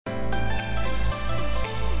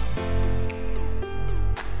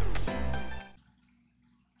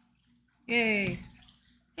Yay!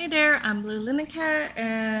 Hey there, I'm Bluelunacat,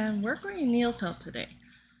 and we're going to needle felt today.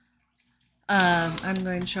 I'm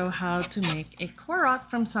going to show how to make a Korok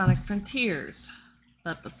from Sonic Frontiers.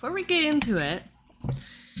 But before we get into it,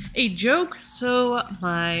 a joke so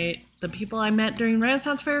the people I met during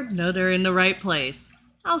Renaissance Fair know they're in the right place.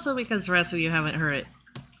 Also because the rest of you haven't heard it.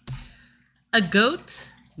 A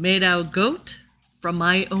goat made out of goat from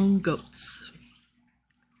my own goats.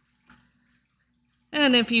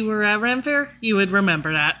 And if you were at Ren Fair, you would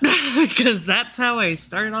remember that, because that's how I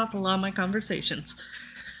start off a lot of my conversations,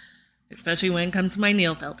 especially when it comes to my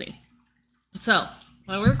nail felting. So,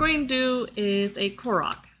 what we're going to do is a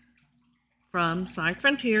Korok from Sonic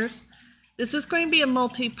Frontiers. This is going to be a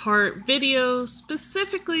multi-part video,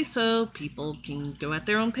 specifically so people can go at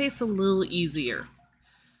their own pace a little easier.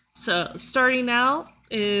 So, starting out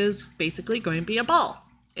is basically going to be a ball.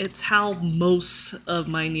 It's how most of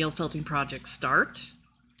my nail felting projects start.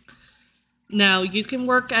 Now, you can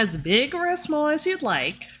work as big or as small as you'd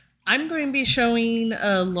like. I'm going to be showing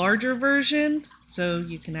a larger version so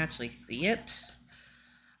you can actually see it.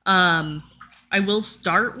 I will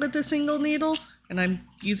start with a single needle, and I'm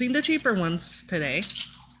using the cheaper ones today.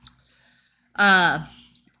 But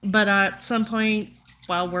at some point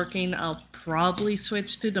while working, I'll probably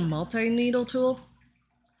switch to the multi-needle tool.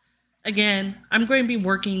 Again, I'm going to be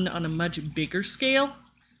working on a much bigger scale.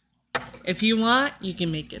 If you want, you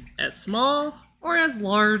can make it as small or as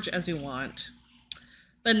large as you want.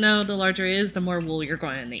 But no, the larger it is, the more wool you're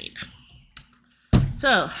going to need.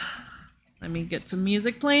 So, let me get some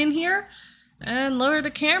music playing here and lower the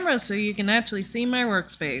camera so you can actually see my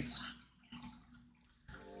workspace.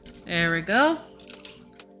 There we go.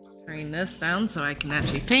 Turning this down so I can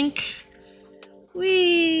actually think.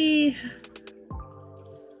 Whee!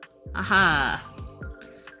 Aha!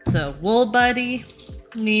 So, wool buddy,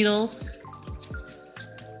 needles.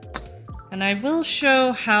 And I will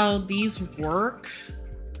show how these work,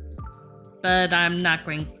 but I'm not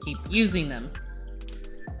going to keep using them.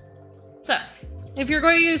 So, if you're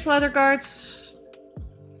going to use leather guards,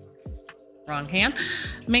 wrong hand,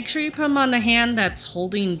 make sure you put them on the hand that's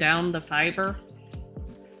holding down the fiber.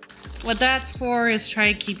 What that's for is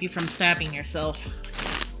try to keep you from stabbing yourself.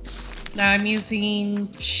 Now I'm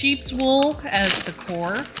using sheep's wool as the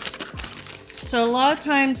core. So a lot of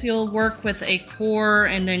times you'll work with a core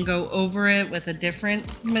and then go over it with a different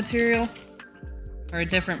material or a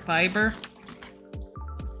different fiber.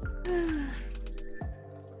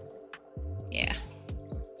 Yeah.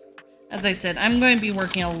 As I said, I'm going to be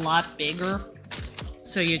working a lot bigger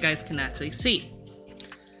so you guys can actually see.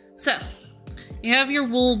 So, you have your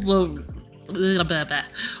wool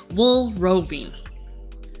roving.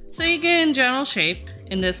 So you get in general shape,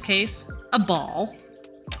 in this case, a ball.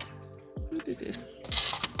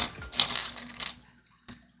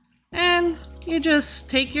 And you just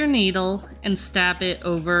take your needle and stab it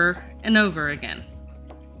over and over again.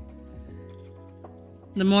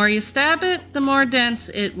 The more you stab it, the more dense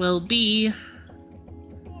it will be.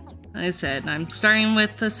 Like I said, I'm starting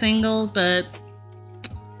with a single, but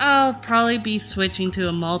I'll probably be switching to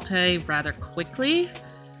a multi rather quickly.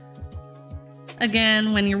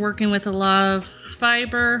 Again, when you're working with a lot of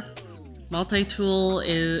fiber,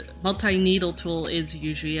 multi-needle tool is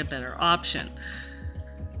usually a better option.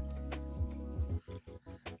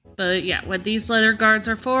 But yeah, what these leather guards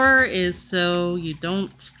are for is so you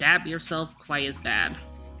don't stab yourself quite as bad.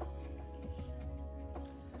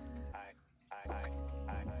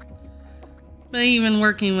 But even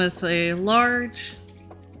working with a large,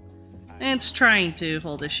 it's trying to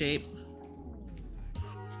hold a shape.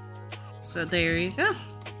 So there you go.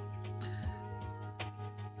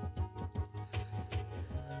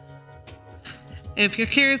 If you're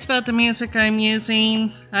curious about the music I'm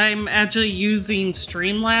using, I'm actually using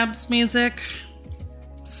Streamlabs music.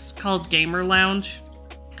 It's called Gamer Lounge.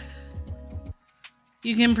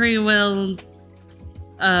 You can pretty well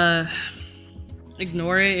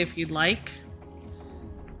ignore it if you'd like.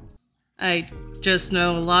 I just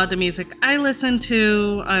know a lot of the music I listen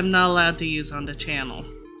to, I'm not allowed to use on the channel.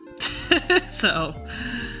 So,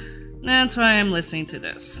 that's why I'm listening to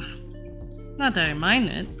this. Not that I mind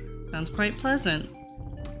it. Sounds quite pleasant.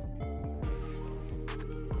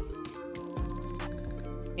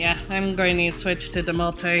 Yeah, I'm going to switch to the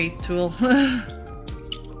multi-tool.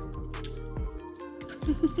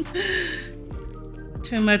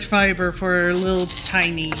 Too much fiber for a little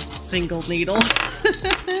tiny single needle.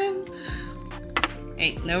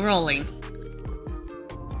 Hey, no rolling.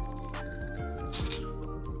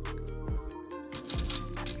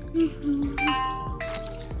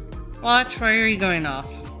 Watch, why are you going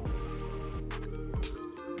off?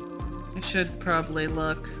 I should probably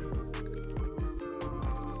look.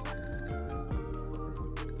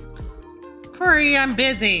 Corey, I'm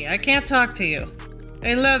busy. I can't talk to you.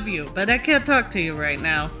 I love you, but I can't talk to you right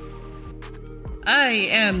now. I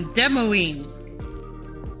am demoing.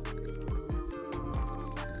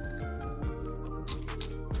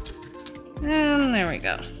 And there we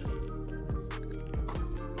go.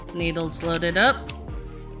 Needles loaded up.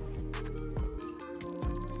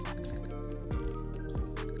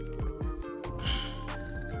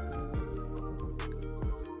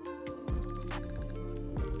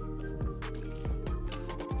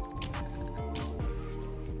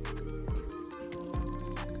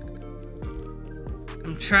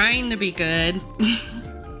 I'm trying to be good.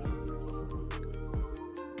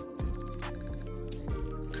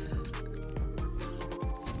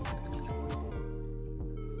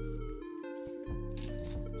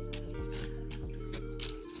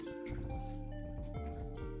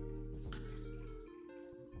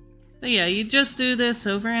 But yeah, you just do this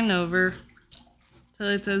over and over till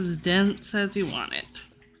it's as dense as you want it.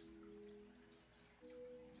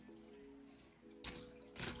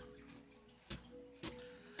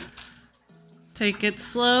 Take it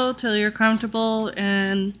slow till you're comfortable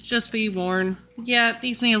and just be warned. Yeah,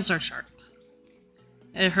 these nails are sharp.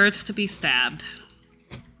 It hurts to be stabbed.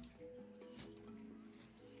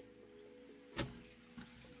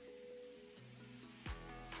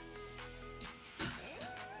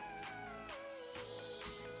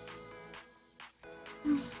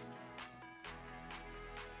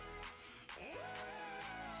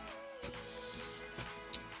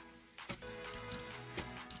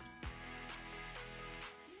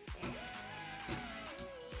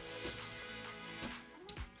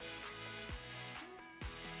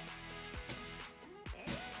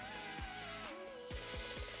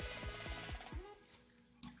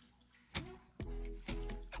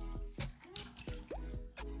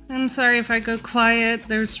 I'm sorry if I go quiet.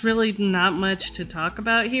 There's really not much to talk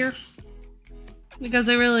about here. Because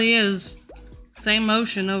it really is same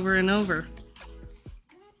motion over and over.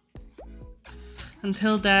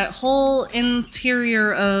 Until that whole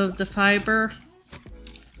interior of the fiber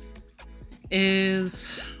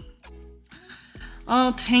is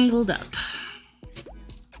all tangled up.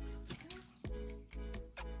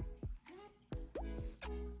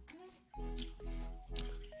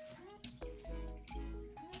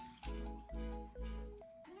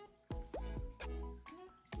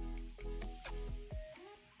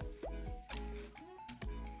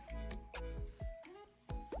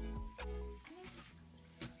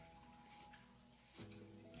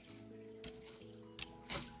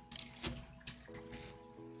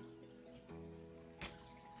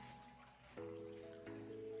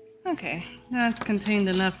 Okay, now it's contained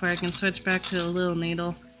enough where I can switch back to a little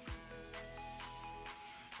needle.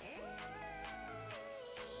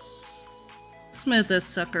 Smooth this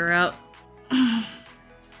sucker out.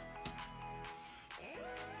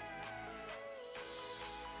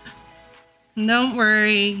 Don't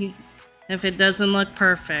worry if it doesn't look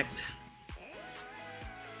perfect.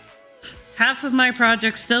 Half of my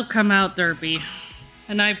projects still come out derpy,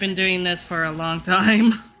 and I've been doing this for a long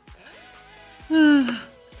time.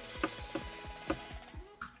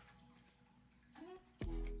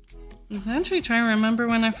 I'm actually trying to remember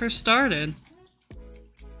when I first started.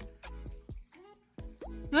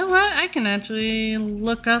 You know what? I can actually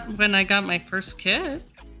look up when I got my first kit.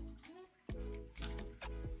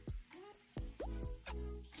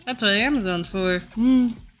 That's what Amazon's for.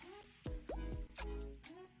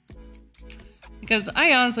 Because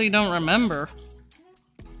I honestly don't remember.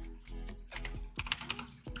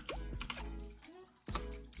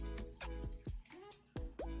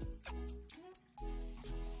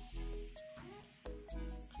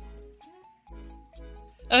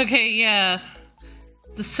 Okay, yeah.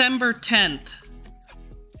 December 10th.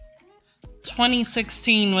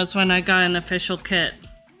 2016 was when I got an official kit.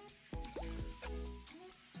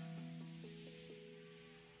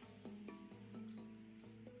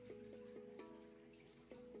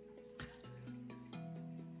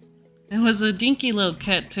 It was a dinky little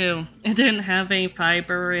kit too. It didn't have any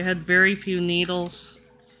fiber, it had very few needles.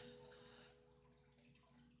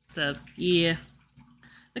 So, yeah.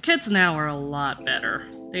 The kits now are a lot better.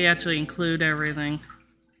 They actually include everything.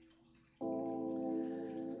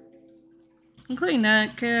 Including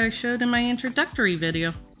that kit I showed in my introductory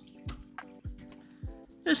video.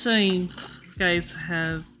 Just so you guys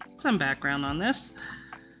have some background on this.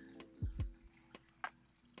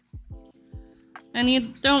 And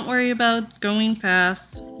you don't worry about going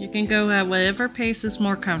fast. You can go at whatever pace is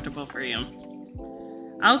more comfortable for you.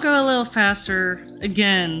 I'll go a little faster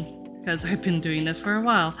again, because I've been doing this for a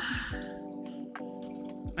while.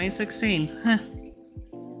 2016. Huh.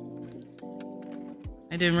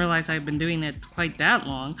 I didn't realize I'd been doing it quite that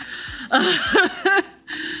long.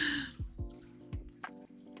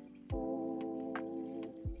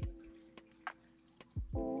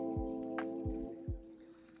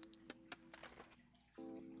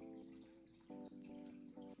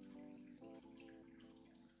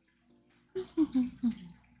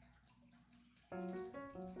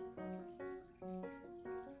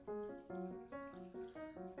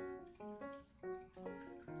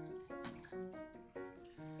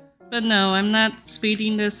 But no, I'm not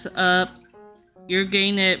speeding this up. You're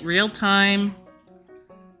getting it real time.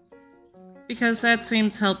 Because that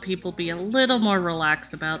seems to help people be a little more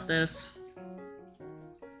relaxed about this.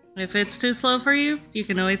 If it's too slow for you, you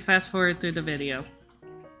can always fast forward through the video.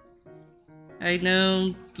 I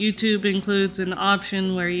know YouTube includes an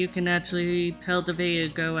option where you can actually tell the video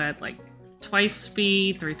to go at like twice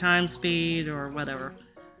speed, 3 times speed, or whatever.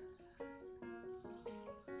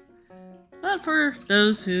 But for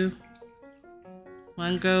those who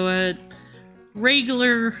want to go at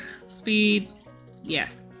regular speed, yeah,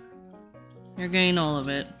 you're getting all of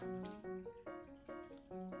it.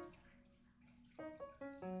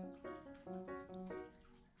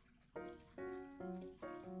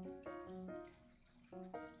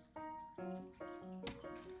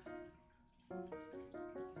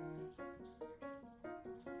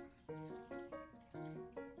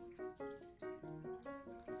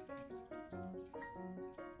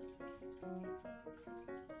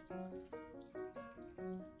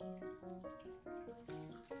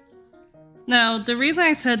 Now, the reason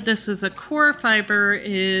I said this is a core fiber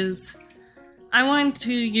is I wanted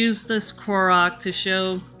to use this Korko to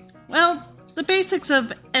show, well, the basics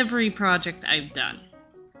of every project I've done.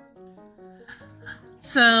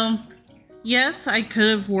 So, yes, I could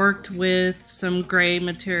have worked with some gray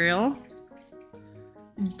material,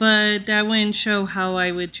 but that wouldn't show how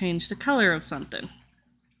I would change the color of something.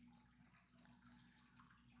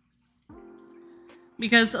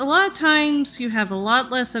 Because a lot of times you have a lot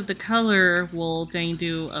less of the color wool than you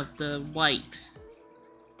do of the white.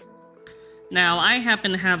 Now, I happen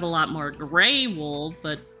to have a lot more gray wool,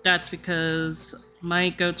 but that's because my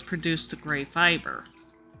goats produced a gray fiber.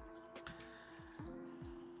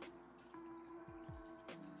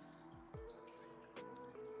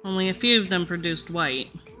 Only a few of them produced white.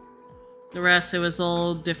 The rest, it was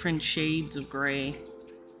all different shades of gray.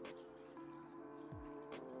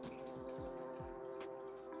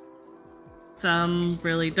 Some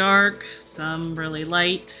really dark, some really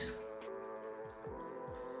light.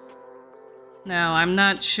 Now, I'm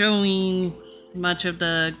not showing much of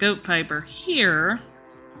the goat fiber here.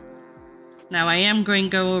 Now, I am going to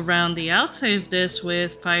go around the outside of this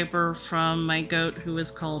with fiber from my goat who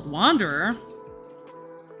is called Wanderer.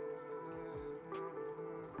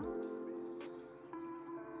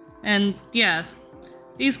 And yeah,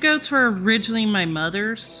 these goats were originally my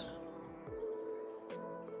mother's.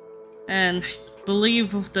 And I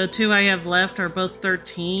believe the 2 I have left are both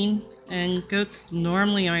 13, and goats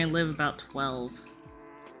normally only live about 12.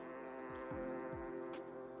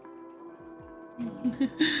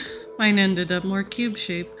 Mine ended up more cube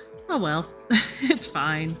shape. Oh well, it's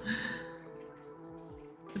fine.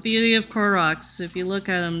 The beauty of Koroks, if you look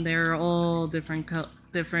at them, they're all different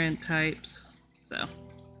types. So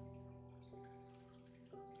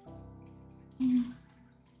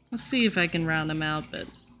let's see if I can round them out, but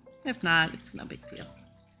if not, it's no big deal.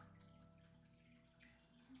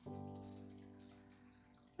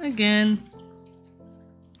 Again,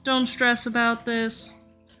 don't stress about this.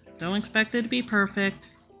 Don't expect it to be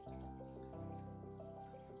perfect.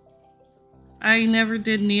 I never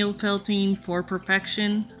did nail felting for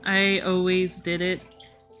perfection. I always did it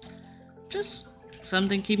just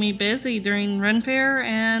something to keep me busy during Ren Fair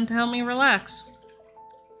and to help me relax.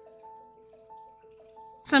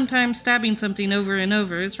 Sometimes stabbing something over and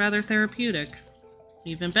over is rather therapeutic.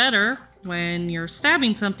 Even better when you're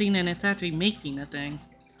stabbing something and it's actually making a thing.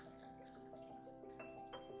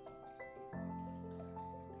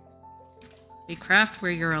 A craft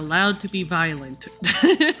where you're allowed to be violent.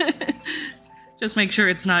 Just make sure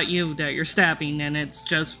it's not you that you're stabbing and it's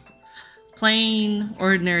just plain,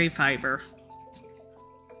 ordinary fiber.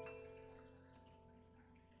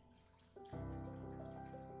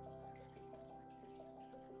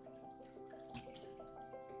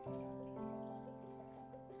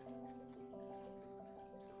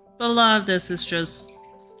 But a lot of this is just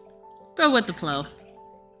go with the flow.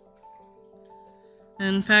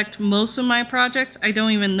 In fact, most of my projects, I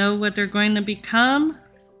don't even know what they're going to become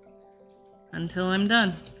until I'm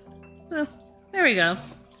done. So, there we go.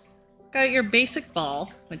 Got your basic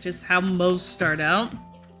ball, which is how most start out.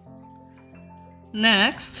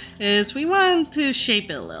 Next is we want to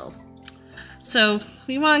shape it a little. So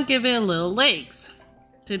we want to give it a little legs.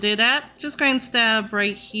 To do that, just go and stab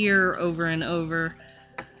right here over and over.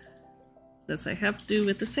 This I have to do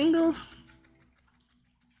with the single.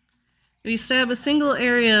 If you stab a single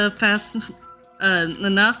area fast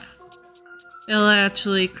enough, it'll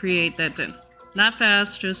actually create that dent. Not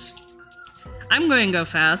fast, just... I'm going to go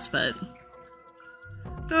fast, but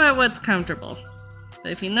go at what's comfortable.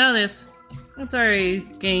 But if you notice, it's already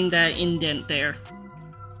gained that indent there.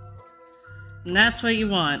 And that's what you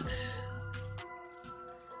want.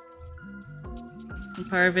 When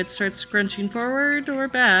part of it starts scrunching forward or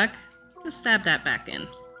back, just stab that back in.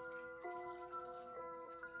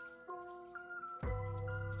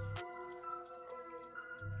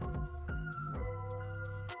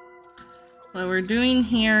 What we're doing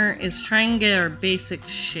here is try and get our basic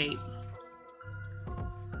shape.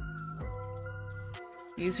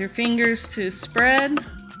 Use your fingers to spread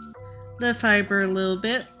the fiber a little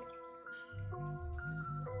bit.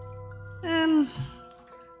 And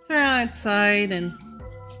turn on its side and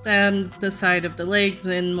stab the side of the legs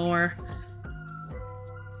in more,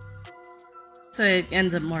 so it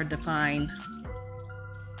ends up more defined.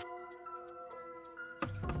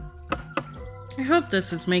 I hope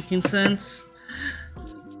this is making sense.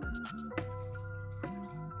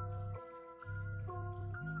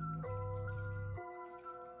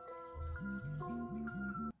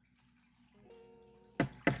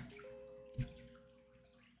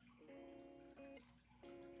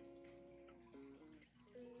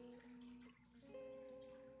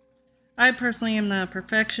 I personally am not a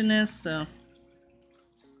perfectionist, so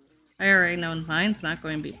I already know mine's not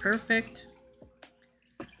going to be perfect.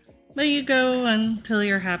 But you go until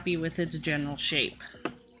you're happy with its general shape.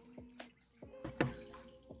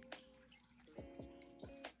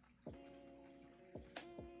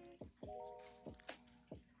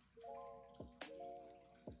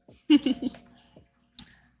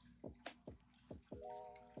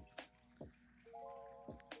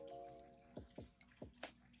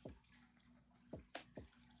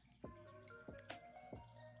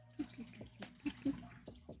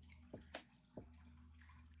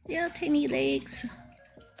 Yeah, tiny legs.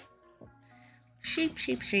 Shape,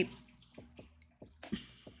 shape, shape.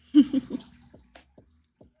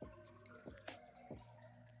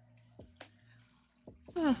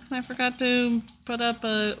 Oh, I forgot to put up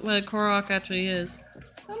what a Korok actually is.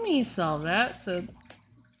 Let me solve that. So,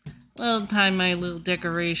 I'll time my little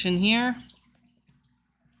decoration here.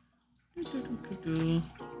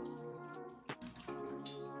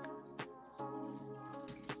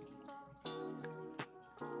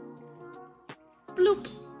 Bloop.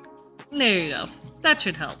 There you go. That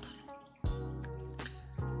should help.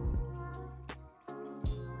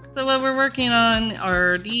 So what we're working on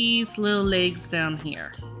are these little legs down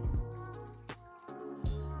here.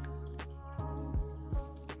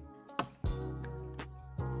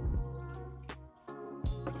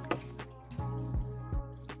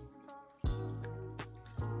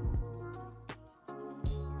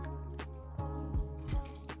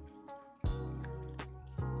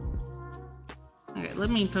 Okay, let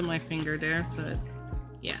me put my finger there so that,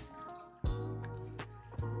 yeah.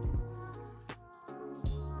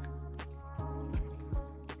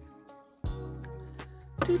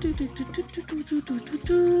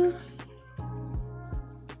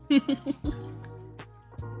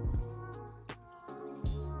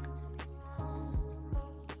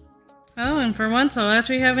 Oh, and for once I'll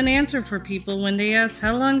actually have an answer for people when they ask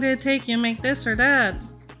how long did it take you to make this or that.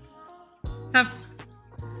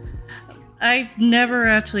 I've never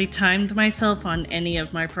actually timed myself on any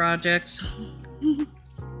of my projects.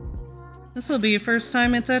 This will be the first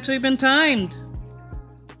time it's actually been timed.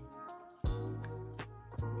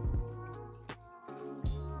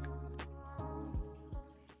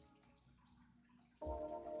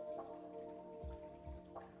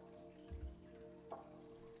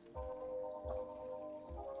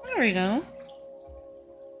 There we go.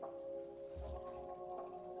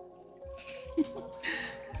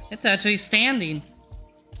 It's actually standing.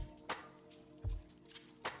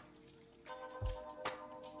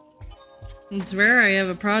 It's rare I have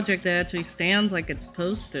a project that actually stands like it's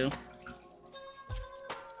supposed to.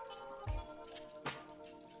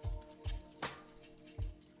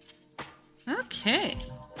 Okay.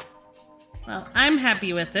 Well, I'm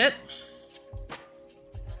happy with it.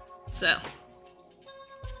 So,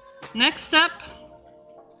 next step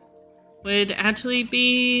would actually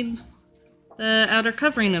be the outer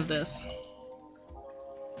covering of this.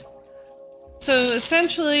 So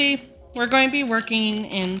essentially, we're going to be working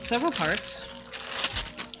in several parts.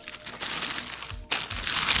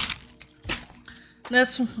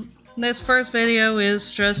 this first video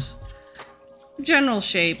is just general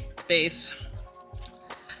shape base.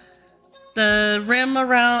 The rim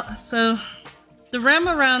around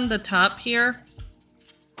the top here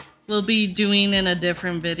we'll be doing in a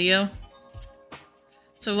different video.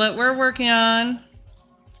 So what we're working on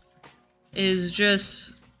is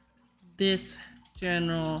just this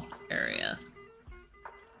general area.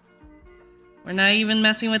 We're not even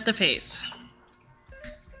messing with the face.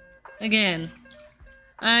 Again,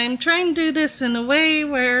 I'm trying to do this in a way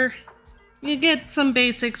where you get some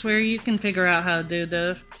basics where you can figure out how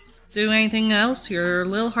to do anything else your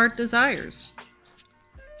little heart desires.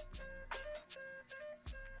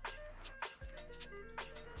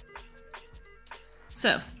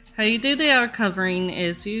 So, how you do the outer covering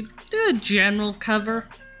is you do a general cover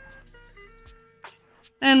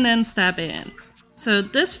and then stab it in. So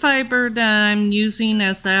this fiber that I'm using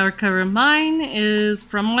as the outer cover of mine is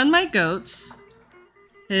from one of my goats.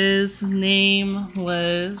 His name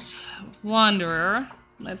was Wanderer.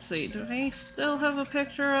 Let's see, do I still have a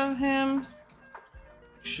picture of him?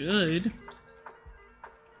 Should.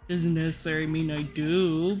 Doesn't necessarily mean I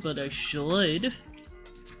do, but I should.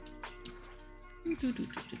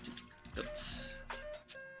 Goats.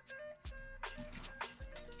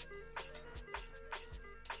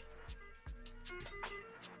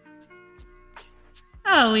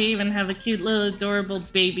 Oh, we even have a cute little adorable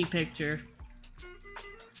baby picture.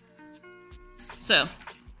 So,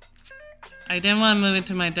 I didn't want to move it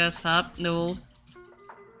to my desktop. No.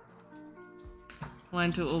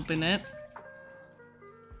 Wanted to open it.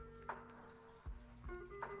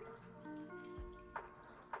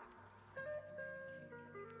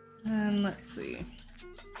 And let's see.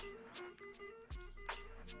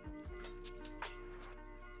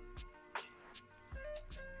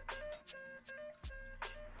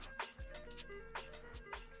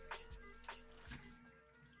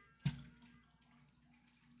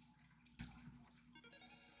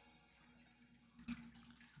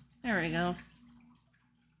 There we go.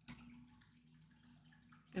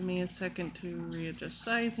 Give me a second to readjust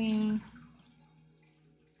sizing.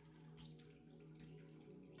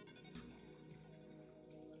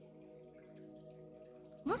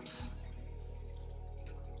 Whoops.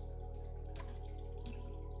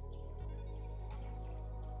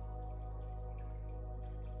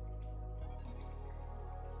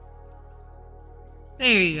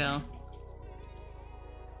 There you go.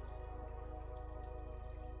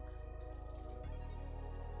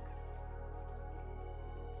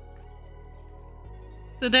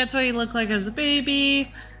 So that's what you look like as a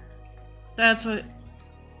baby. That's what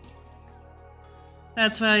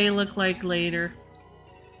you look like later.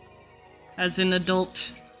 As an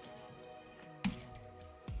adult.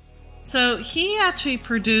 So he actually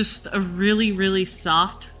produced a really, really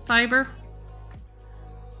soft fiber.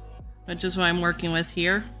 Which is what I'm working with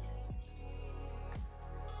here.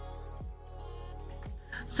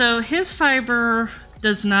 So his fiber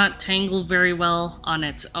does not tangle very well on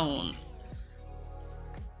its own.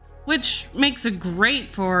 Which makes it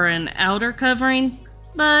great for an outer covering,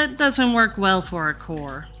 but doesn't work well for a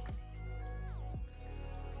core.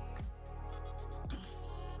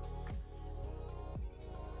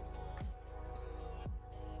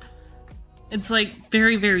 It's like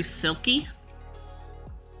very, very silky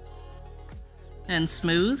and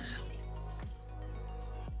smooth.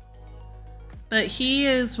 But he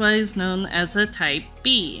is what is known as a type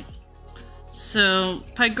B. So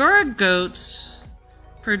Pygora goats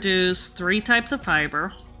produce 3 types of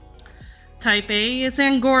fiber. Type A is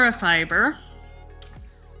Angora fiber,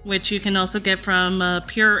 which you can also get from a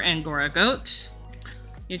pure Angora goat.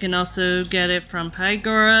 You can also get it from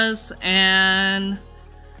Pygoras and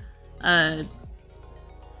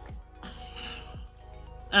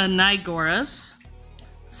Nigoras.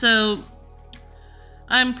 So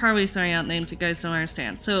I'm probably throwing out names you guys don't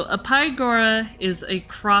understand. So a Pygora is a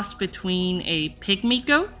cross between a pygmy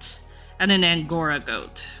goat and an Angora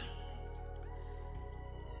goat.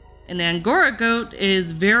 An Angora goat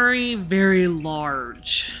is very, very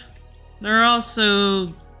large. They're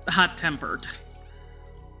also hot-tempered.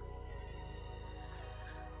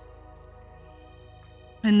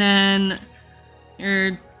 And then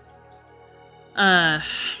your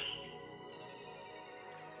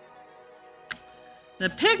the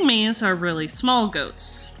pygmies are really small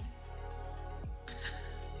goats.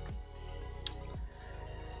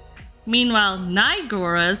 Meanwhile,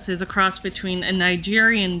 Nigoras is a cross between a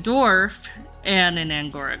Nigerian dwarf and an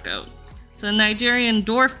Angora goat. So a Nigerian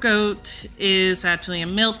dwarf goat is actually a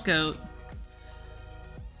milk goat.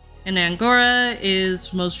 An Angora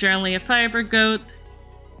is most generally a fiber goat.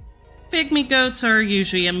 Pygmy goats are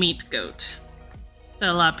usually a meat goat. But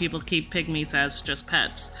a lot of people keep pygmies as just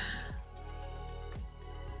pets.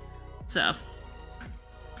 So,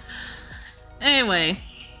 anyway,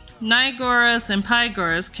 Nigoras and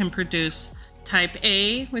Pygoras can produce type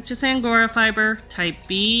A, which is Angora fiber, type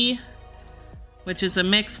B, which is a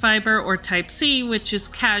mixed fiber, or type C, which is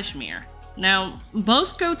cashmere. Now,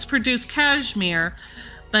 most goats produce cashmere,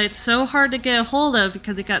 but it's so hard to get a hold of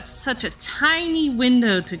because it got such a tiny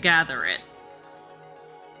window to gather it.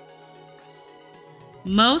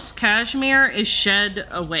 Most cashmere is shed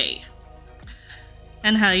away.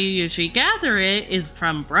 And how you usually gather it is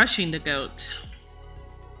from brushing the goat.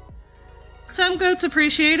 Some goats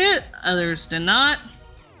appreciate it, others do not.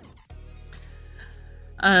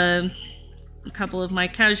 A couple of my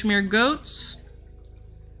cashmere goats,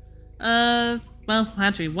 well,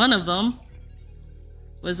 actually one of them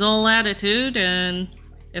was all attitude, and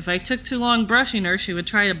if I took too long brushing her, she would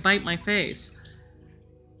try to bite my face.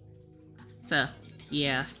 So,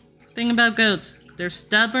 yeah. Thing about goats, they're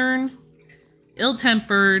stubborn,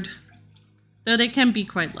 ill-tempered, though they can be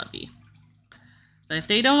quite lovey. But if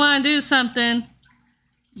they don't want to do something,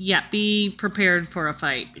 yeah, be prepared for a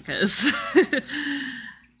fight, because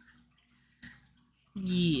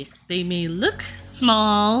yeah, they may look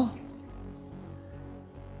small,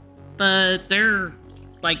 but they're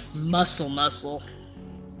like muscle.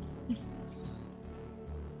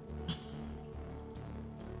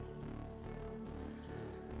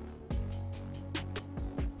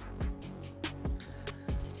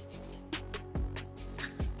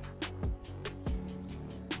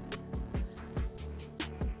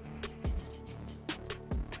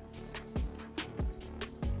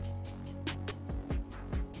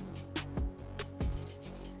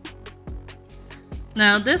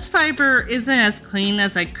 Now, this fiber isn't as clean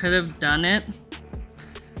as I could have done it,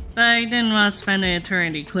 but I didn't want to spend an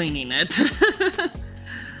eternity cleaning it.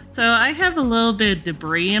 So I have a little bit of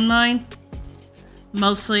debris in mine.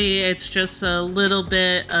 Mostly it's just a little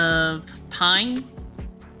bit of pine.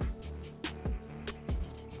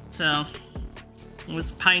 So, it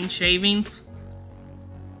was pine shavings.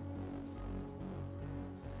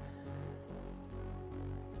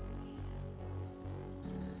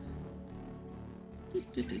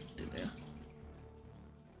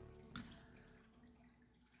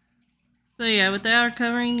 So yeah, with the outer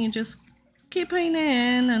covering, you just keep putting it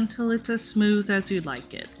in until it's as smooth as you'd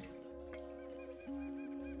like it.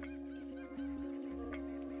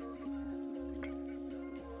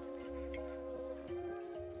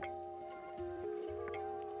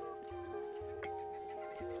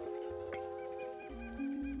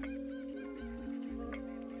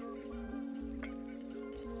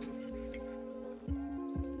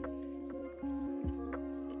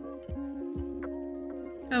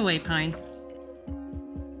 Go away, Pine.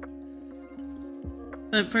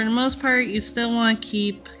 But for the most part, you still want to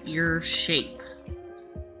keep your shape.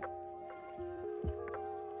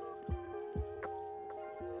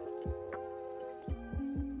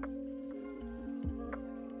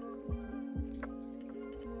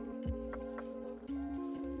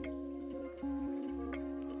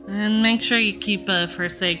 And make sure you keep a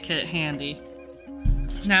first aid kit handy.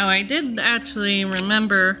 Now, I did actually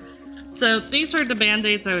remember, so these are the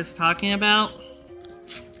band-aids I was talking about.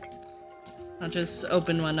 I'll just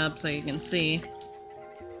open one up so you can see.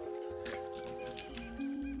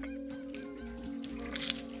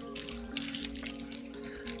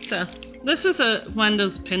 So, this is one of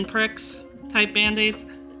those pinpricks type band-aids.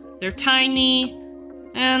 They're tiny,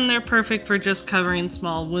 and they're perfect for just covering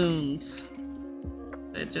small wounds.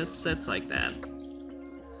 It just sits like that.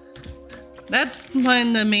 That's one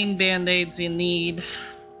of the main band-aids you need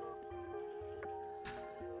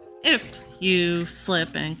if you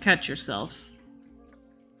slip and cut yourself.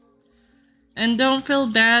 And don't feel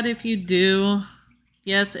bad if you do.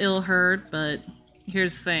 Yes, it'll hurt, but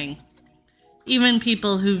here's the thing. Even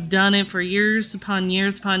people who've done it for years upon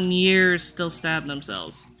years still stab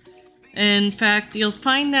themselves. In fact, you'll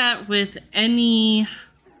find that with any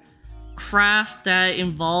craft that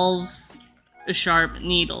involves a sharp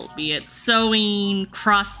needle, be it sewing,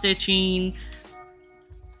 cross-stitching,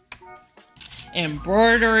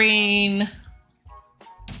 embroidering.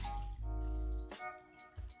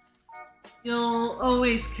 You'll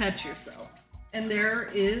always catch yourself. And there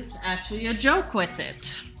is actually a joke with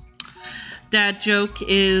it. That joke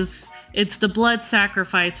is, it's the blood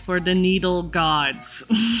sacrifice for the needle gods.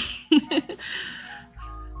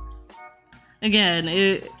 Again,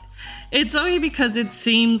 it's only because it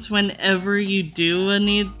seems whenever you do a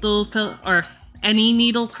needle or any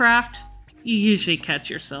needle craft, you usually catch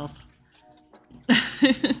yourself.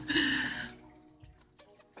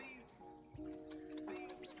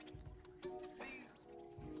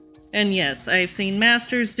 And yes, I've seen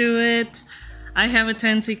masters do it. I have a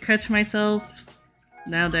tendency to catch myself.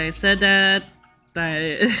 Now that I said that,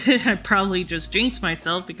 I probably just jinxed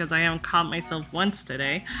myself because I haven't caught myself once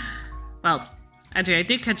today. Well, actually, I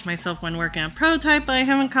did catch myself when working on prototype, but I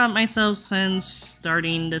haven't caught myself since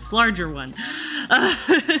starting this larger one.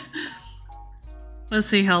 Let's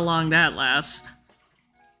see how long that lasts.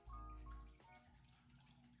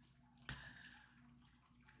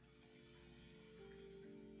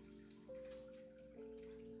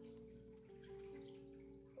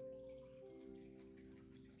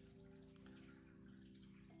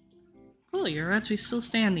 Cool, you're actually still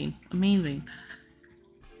standing. Amazing.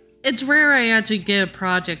 It's rare I actually get a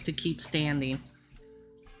project to keep standing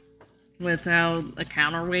without a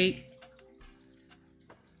counterweight.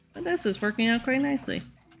 But this is working out quite nicely.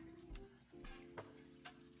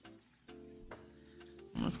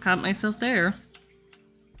 Almost caught myself there.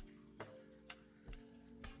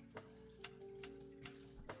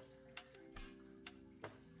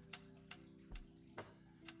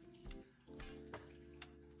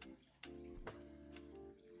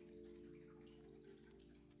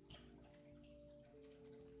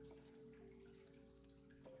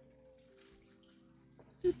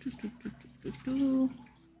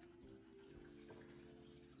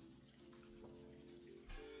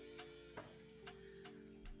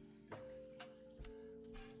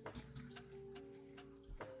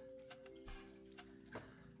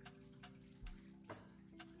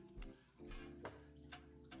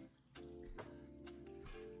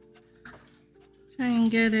 Try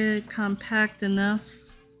and get it compact enough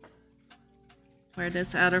where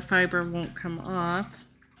this outer fiber won't come off,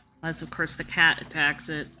 unless of course the cat attacks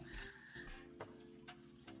it.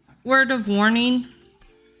 Word of warning,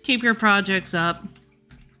 keep your projects up.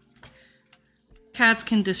 Cats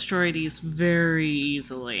can destroy these very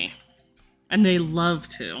easily, and they love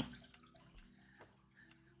to.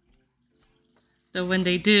 So when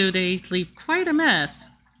they do, they leave quite a mess.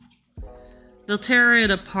 They'll tear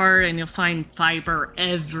it apart and you'll find fiber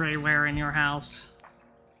everywhere in your house.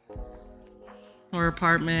 Or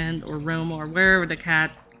apartment, or room, or wherever the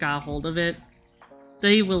cat got hold of it.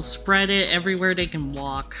 They will spread it everywhere they can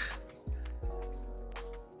walk.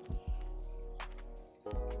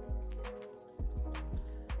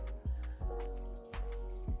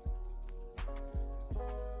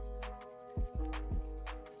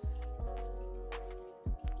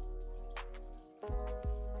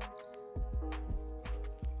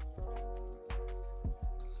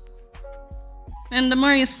 And the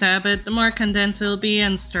more you stab it, the more condensed it'll be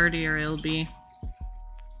and sturdier it'll be.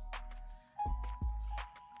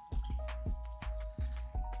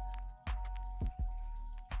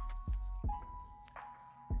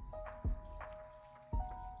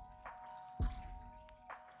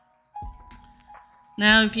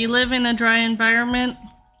 Now, if you live in a dry environment,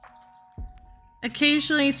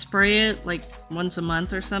 occasionally spray it like once a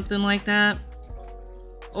month or something like that.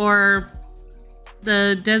 Or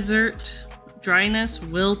the desert dryness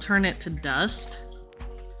will turn it to dust.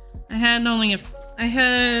 I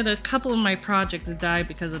had a couple of my projects die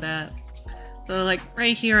because of that. So like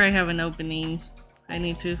right here I have an opening. I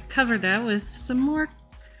need to cover that with some more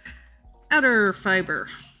outer fiber.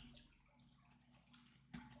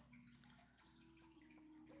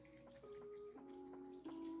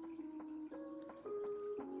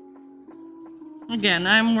 Again,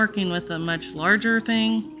 I'm working with a much larger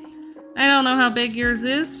thing. I don't know how big yours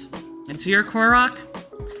is. It's your Korok.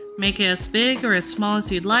 Make it as big or as small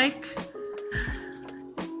as you'd like.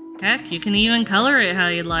 Heck, you can even color it how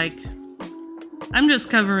you'd like. I'm just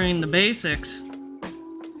covering the basics.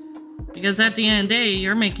 Because at the end of the day,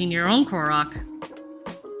 you're making your own Korok.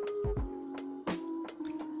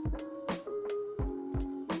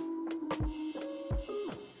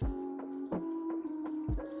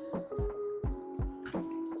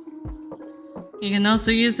 You can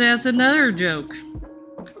also use it as another joke.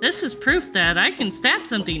 This is proof that I can stab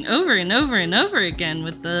something over and over and over again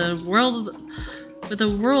with a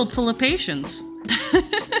world full of patience.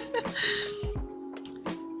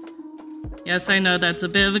 Yes, I know that's a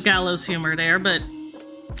bit of a gallows humor there, but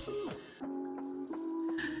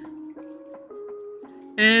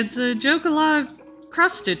it's a joke a lot of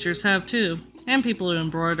cross-stitchers have too, and people who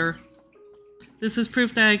embroider. This is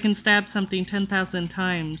proof that I can stab something 10,000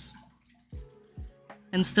 times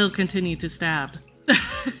and still continue to stab.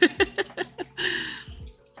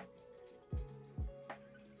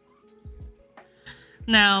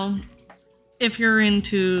 Now, if you're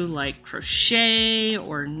into like crochet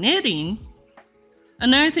or knitting,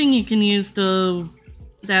 another thing you can use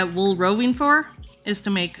that wool roving for is to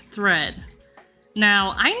make thread.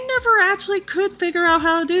 Now, I never actually could figure out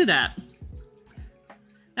how to do that.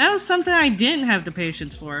 That was something I didn't have the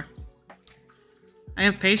patience for. I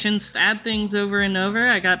have patience to add things over and over.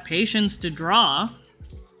 I got patience to draw.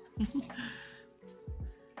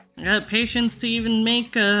 I got patience to even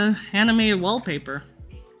make animated wallpaper.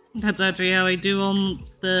 That's actually how I do all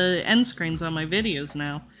the end screens on my videos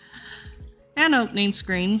now. And opening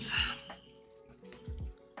screens.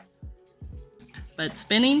 But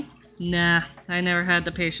spinning? Nah, I never had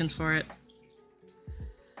the patience for it.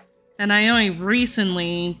 And I only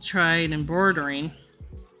recently tried embroidering.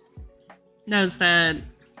 That was that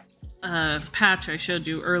patch I showed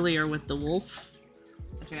you earlier with the wolf.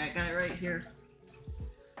 Okay, I got it right here.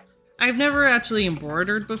 I've never actually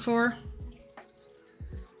embroidered before.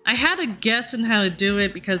 I had a guess on how to do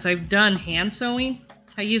it because I've done hand sewing.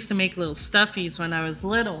 I used to make little stuffies when I was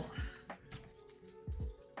little.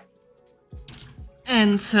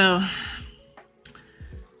 And so,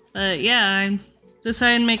 yeah, I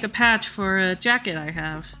decided to make a patch for a jacket I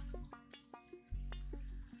have.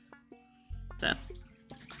 So,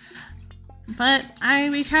 but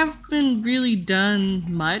I haven't really done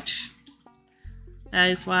much. That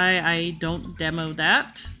is why I don't demo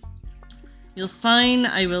that. You'll find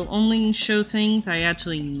I will only show things I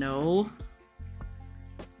actually know.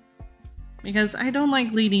 Because I don't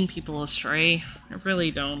like leading people astray. I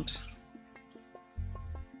really don't.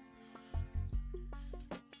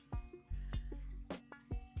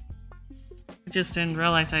 I just didn't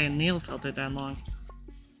realize I had nail filtered that long.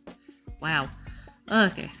 Wow.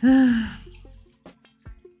 Okay.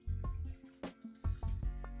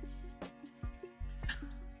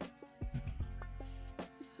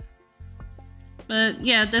 But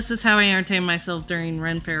yeah, this is how I entertain myself during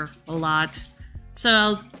Ren Fair a lot.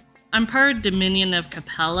 So I'm part of Dominion of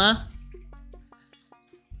Capella.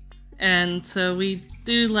 And so we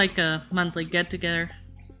do like a monthly get-together.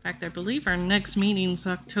 In fact, I believe our next meeting is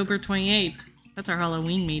October 28th. That's our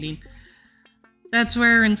Halloween meeting. That's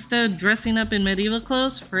where instead of dressing up in medieval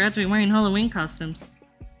clothes, we're actually wearing Halloween costumes.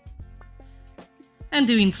 And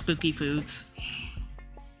doing spooky foods.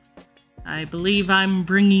 I believe I'm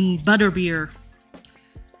bringing butterbeer.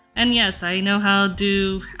 And yes, I know how to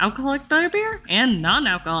do alcoholic butterbeer and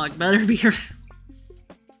non-alcoholic butterbeer.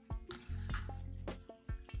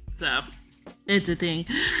 So, it's a thing.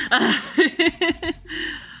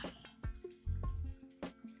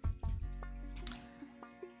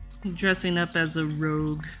 Dressing up as a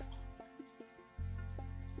rogue.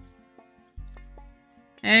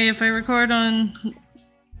 Hey, if I record on...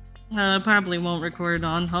 I probably won't record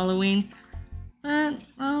on Halloween. But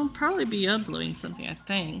I'll probably be uploading something, I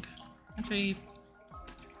think. Actually...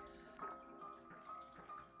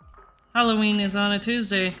 Halloween is on a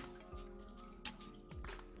Tuesday.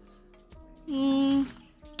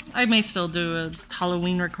 I may still do a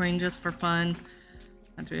Halloween recording just for fun.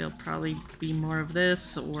 Actually, it'll probably be more of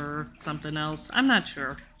this or something else. I'm not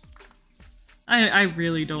sure. I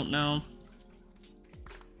really don't know.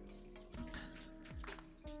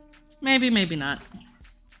 Maybe, maybe not.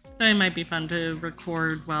 But it might be fun to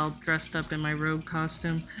record while dressed up in my rogue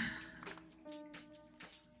costume.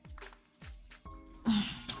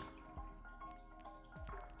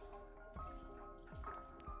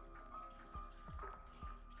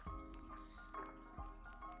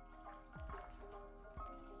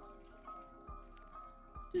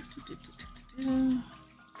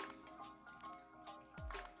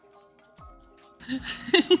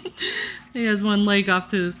 He has one leg off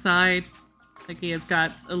to the side. Like he has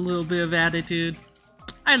got a little bit of attitude.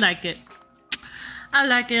 I like it. I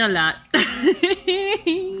like it a lot.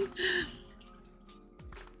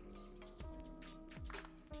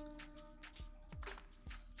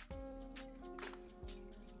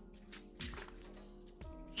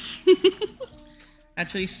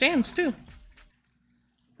 Actually stands too.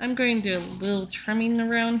 I'm going to do a little trimming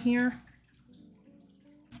around here.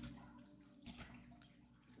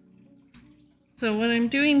 So what I'm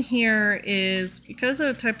doing here is, because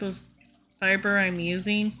of the type of fiber I'm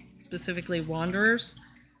using, specifically Wanderers,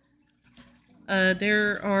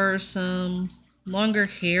 there are some longer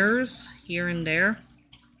hairs here and there.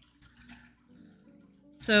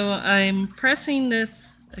 So I'm pressing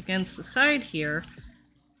this against the side here,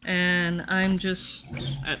 and I'm just,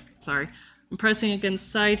 I'm pressing against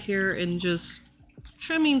the side here and just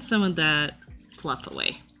trimming some of that fluff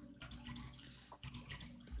away.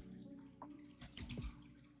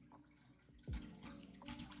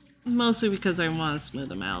 Mostly because I want to smooth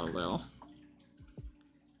them out a little.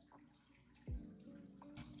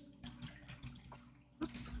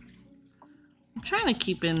 Oops. I'm trying to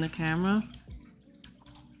keep in the camera.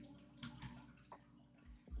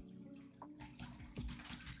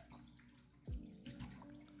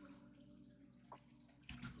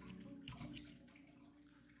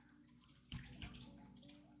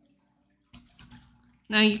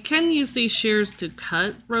 Now you can use these shears to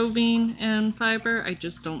cut roving and fiber. I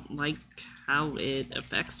just don't like how it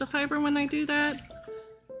affects the fiber when I do that.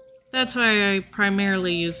 That's why I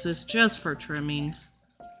primarily use this just for trimming.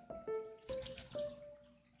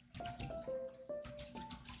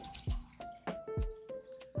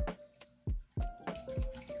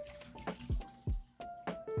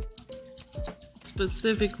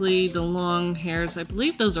 Specifically the long hairs. I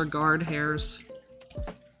believe those are guard hairs.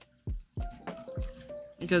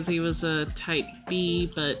 Because he was a type B,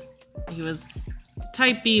 but he was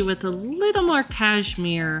type B with a little more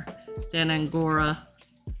cashmere than Angora.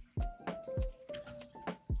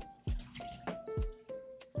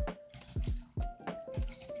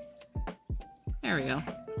 There we go.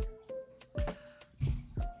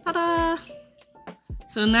 Ta-da!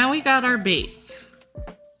 So now we got our base.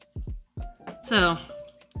 So,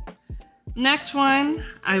 next one,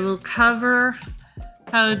 I will cover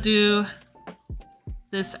how to do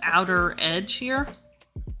this outer edge here.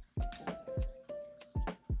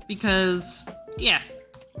 Because, yeah,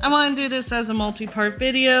 I want to do this as a multi-part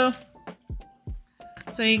video,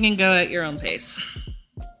 so you can go at your own pace.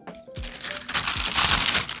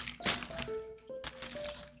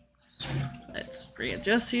 Let's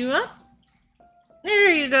readjust you up.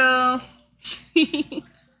 There you go.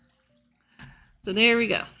 So there we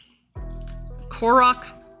go. Korko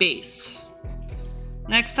base.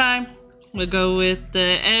 Next time, we'll go with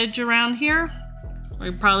the edge around here.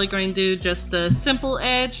 We're probably going to do just a simple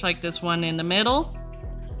edge like this one in the middle.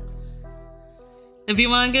 If you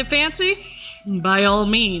want to get fancy, by all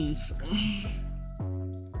means.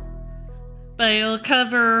 But it'll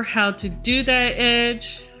cover how to do that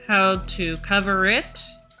edge, how to cover it,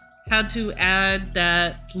 how to add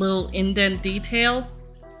that little indent detail,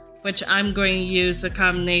 which I'm going to use a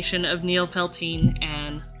combination of needle felting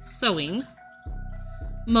and sewing.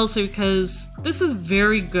 Mostly because this is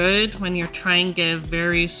very good when you're trying to get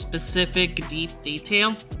very specific, deep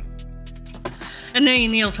detail. And then you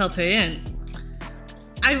needle felt it in.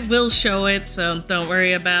 I will show it, so don't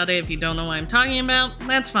worry about it if you don't know what I'm talking about.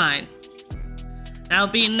 That's fine. That'll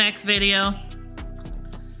be in the next video.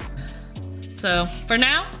 So, for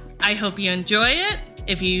now, I hope you enjoy it.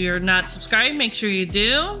 If you're not subscribed, make sure you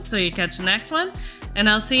do, so you catch the next one. And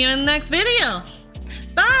I'll see you in the next video.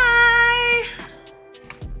 Bye!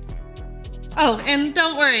 Oh, and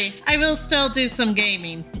don't worry, I will still do some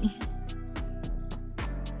gaming.